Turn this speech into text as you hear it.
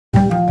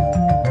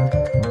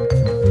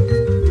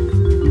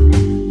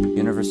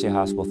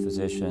University Hospital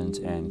Physicians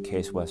and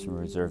Case Western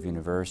Reserve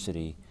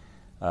University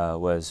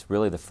was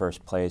really the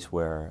first place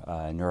where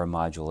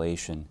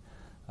neuromodulation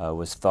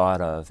was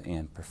thought of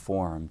and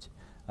performed,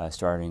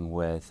 starting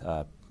with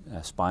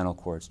spinal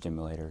cord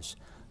stimulators,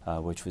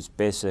 which was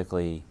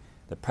basically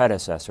the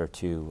predecessor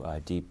to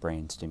deep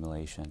brain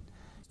stimulation.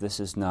 This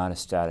is not a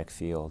static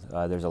field.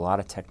 There's a lot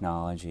of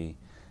technology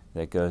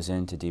that goes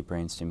into deep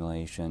brain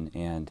stimulation,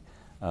 and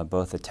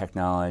both the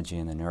technology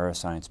and the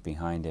neuroscience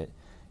behind it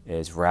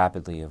is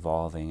rapidly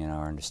evolving in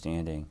our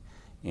understanding,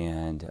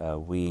 and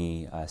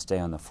we stay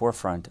on the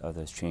forefront of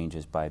those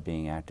changes by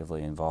being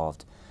actively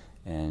involved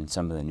in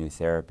some of the new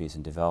therapies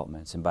and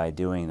developments. And by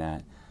doing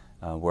that,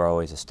 we're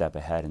always a step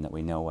ahead in that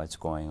we know what's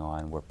going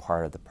on, we're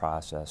part of the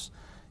process,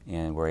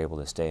 and we're able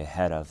to stay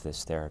ahead of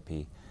this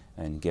therapy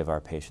and give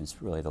our patients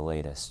really the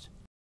latest.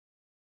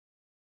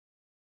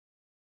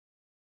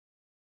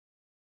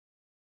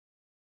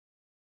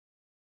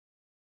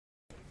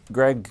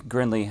 Greg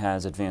Grindley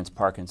has advanced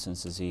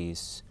Parkinson's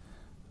disease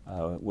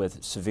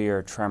with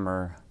severe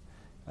tremor.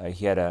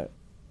 He had a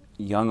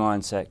young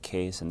onset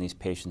case, and these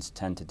patients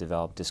tend to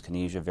develop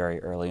dyskinesia very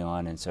early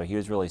on, and so he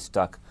was really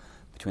stuck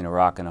between a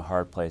rock and a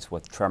hard place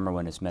with tremor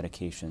when his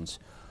medications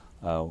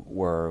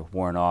were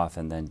worn off,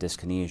 and then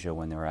dyskinesia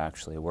when they were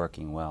actually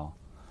working well.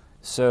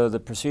 So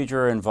the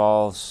procedure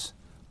involves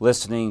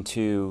listening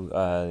to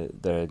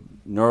the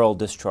neural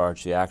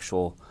discharge, the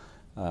actual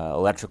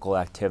electrical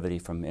activity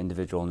from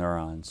individual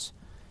neurons,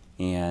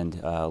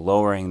 and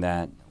lowering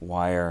that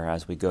wire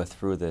as we go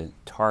through the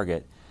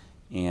target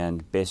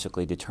and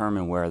basically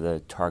determine where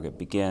the target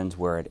begins,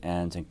 where it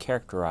ends, and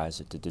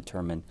characterize it to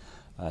determine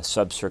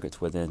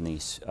subcircuits within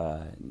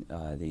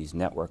these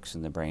networks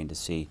in the brain to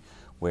see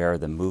where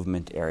the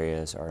movement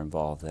areas are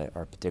involved that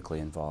are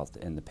particularly involved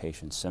in the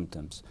patient's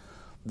symptoms.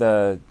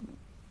 The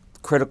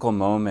critical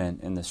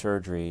moment in the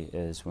surgery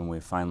is when we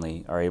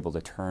finally are able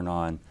to turn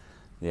on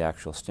the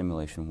actual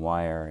stimulation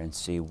wire and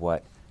see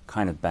what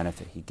kind of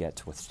benefit he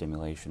gets with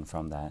stimulation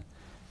from that.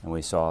 And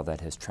we saw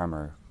that his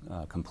tremor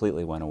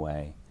completely went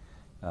away,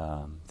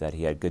 that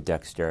he had good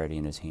dexterity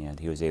in his hand.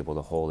 He was able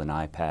to hold an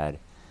iPad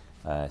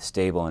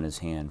stable in his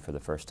hand for the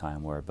first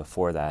time, where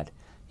before that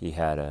he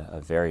had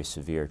a very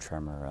severe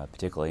tremor,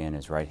 particularly in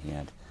his right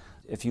hand.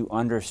 If you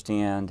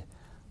understand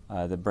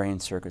the brain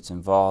circuits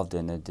involved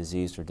in a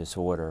disease or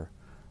disorder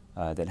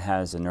that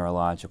has a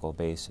neurological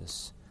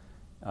basis,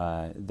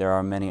 there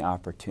are many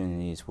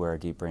opportunities where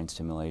deep brain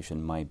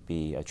stimulation might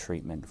be a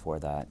treatment for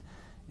that.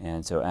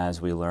 And so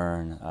as we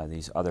learn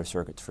these other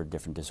circuits for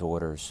different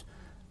disorders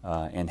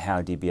and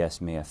how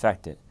DBS may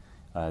affect it,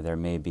 there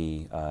may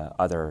be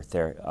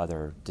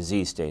other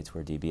disease states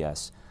where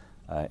DBS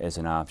is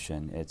an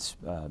option. It's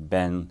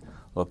been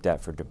looked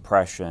at for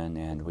depression,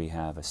 and we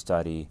have a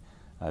study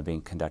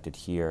being conducted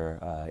here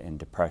in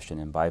depression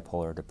and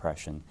bipolar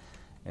depression.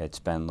 It's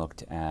been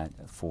looked at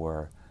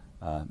for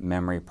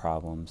memory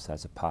problems.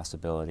 That's a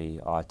possibility.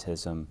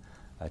 Autism,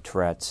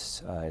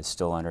 Tourette's is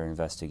still under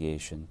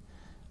investigation.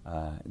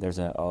 There's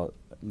a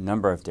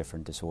number of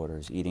different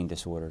disorders. Eating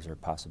disorders are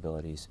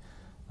possibilities.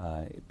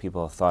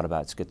 People have thought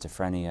about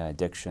schizophrenia,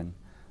 addiction.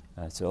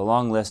 So a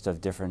long list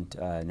of different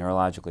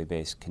neurologically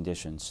based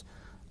conditions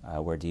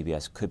where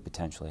DBS could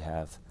potentially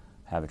have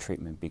a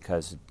treatment,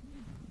 because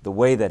the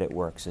way that it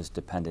works is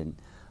dependent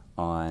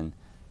on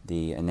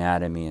the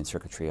anatomy and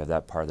circuitry of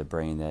that part of the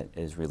brain that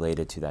is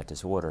related to that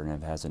disorder, and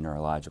if it has a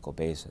neurological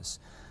basis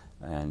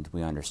and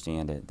we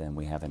understand it, then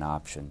we have an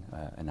option,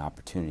 an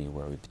opportunity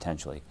where we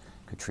potentially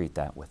could treat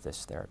that with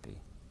this therapy.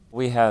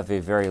 We have a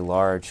very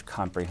large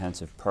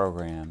comprehensive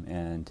program,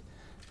 and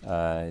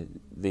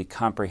the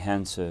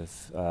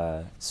comprehensive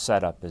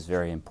setup is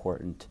very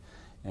important,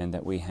 and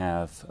that we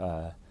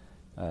have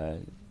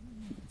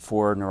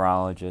 4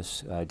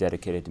 neurologists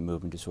dedicated to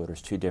movement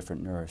disorders, 2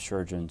 different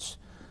neurosurgeons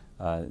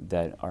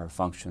that are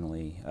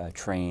functionally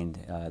trained,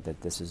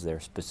 that this is their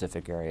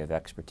specific area of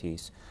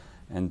expertise,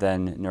 and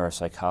then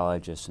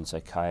neuropsychologists and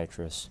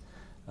psychiatrists,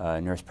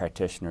 nurse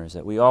practitioners,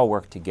 that we all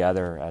work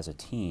together as a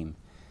team.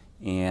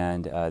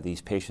 And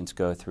these patients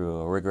go through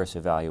a rigorous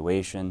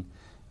evaluation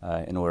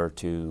in order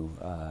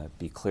to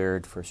be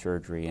cleared for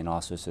surgery, and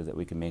also so that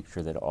we can make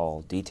sure that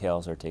all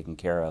details are taken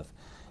care of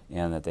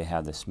and that they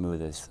have the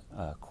smoothest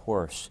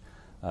course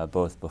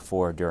both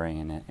before,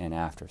 during, and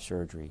after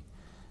surgery.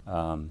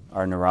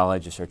 Our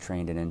neurologists are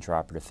trained in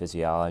intraoperative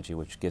physiology,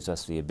 which gives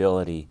us the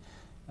ability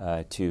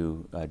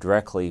to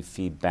directly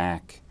feed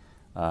back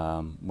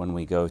when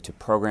we go to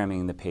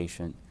programming the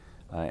patient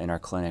in our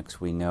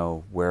clinics. We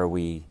know where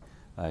we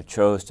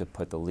chose to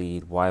put the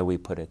lead, why we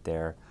put it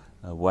there,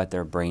 what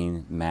their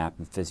brain map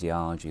and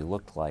physiology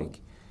looked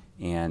like,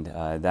 and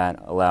that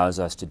allows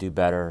us to do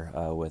better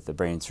with the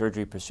brain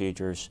surgery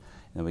procedures,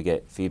 and we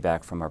get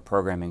feedback from our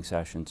programming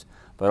sessions.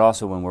 But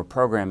also when we're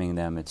programming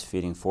them, it's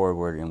feeding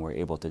forward, and we're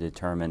able to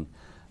determine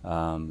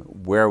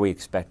where we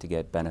expect to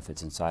get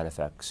benefits and side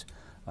effects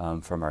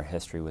from our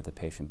history with the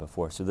patient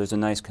before. So there's a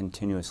nice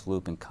continuous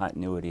loop and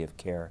continuity of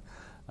care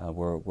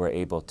where we're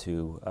able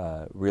to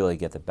really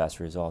get the best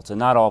results. And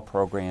not all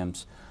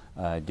programs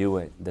do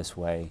it this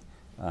way.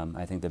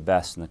 I think the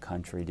best in the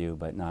country do,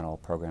 but not all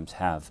programs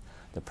have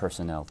the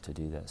personnel to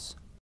do this.